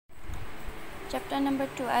Chapter number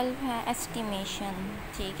 12 है estimation.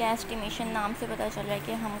 ठीक है, एस्टिमेशन नाम से पता चल रहा है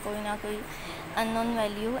कि हम कोई ना कोई अननोन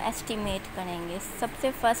वैल्यू एस्टिमेट करेंगे।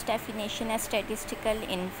 सबसे फर्स्ट डेफिनेशन है स्टैटिस्टिकल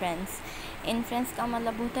इन्फ्रेंस। इन्फ्रेंस का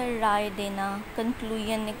मतलब होता है राय देना,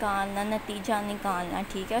 कंक्लूजन निकालना, नतीजा निकालना।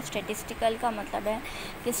 ठीक है, स्टैटिस्टिकल का मतलब है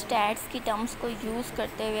कि स्टैट्स की टर्म्स को यूज़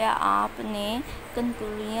करते हुए आपने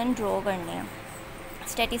कंक्लूजन ड्रॉ करने हैं।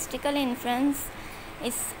 Statistical inference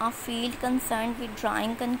is a field concerned with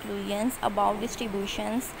drawing conclusions about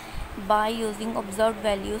distributions by using observed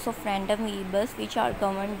values of random variables which are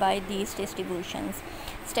governed by these distributions.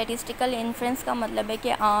 Statistical inference का मतलब है कि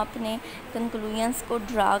आपने conclusions को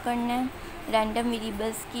ड्रा करना है, रैंडम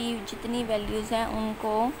वेरिएबल्स की जितनी वैल्यूज़ हैं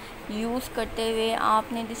उनको यूज़ करते हुए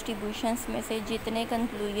आपने डिस्ट्रीब्यूशंस में से जितने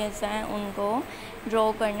कंक्लूजन्स हैं उनको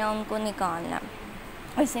ड्रॉ करना, उनको निकालना।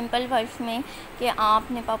 और सिंपल वर्ड्स में कि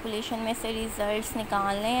आपने पॉपुलेशन में से रिज़ल्ट्स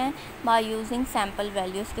निकालने हैं बाय यूजिंग सैम्पल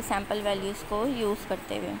वैल्यूज़ के सैम्पल वैल्यूज़ को यूज़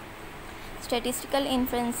करते हुए। Statistical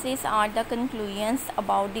inferences are the conclusions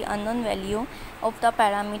about the unknown value of the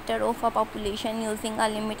parameter of a population using a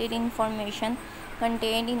limited information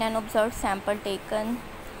contained in an observed sample taken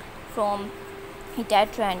from it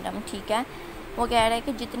at random. ठीक है, वो कह रहा है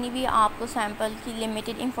कि जितनी भी आपको सैम्पल की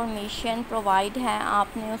लिमिटेड इंफॉर्मेशन प्रोवाइड है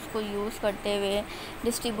आपने उसको यूज़ करते हुए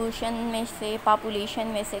डिस्ट्रीब्यूशन में से, पॉपुलेशन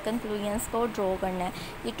में से कंक्लूजन्स को ड्रॉ करना है।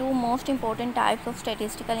 ये to most important types of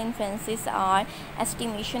statistical inferences are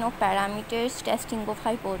estimation of parameters, testing of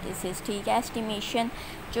hypothesis. ठीक है, एस्टिमेशन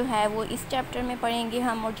जो है वो इस चैप्टर में पढ़ेंगे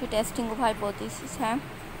हम, और जो टेस्टिंग ऑफ हाइपोथेसिस है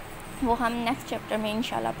वो हम नेक्स्ट चैप्टर में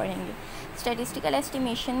इंशाल्लाह पढ़ेंगे। स्टैटिस्टिकल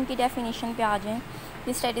एस्टिमेशन की डेफिनेशन पे आ जाएं।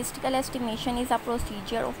 The statistical estimation is a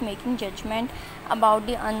procedure of making judgement about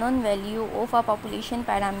the unknown value of a population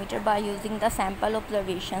parameter by using the sample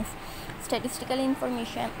observations. Statistical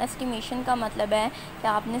information estimation का मतलब है कि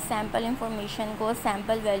आपने सैम्पल इंफॉर्मेशन को,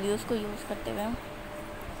 सैम्पल वैल्यूज़ को यूज़ करते हुए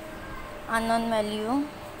अननोन वैल्यू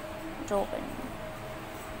ड्रॉ करें।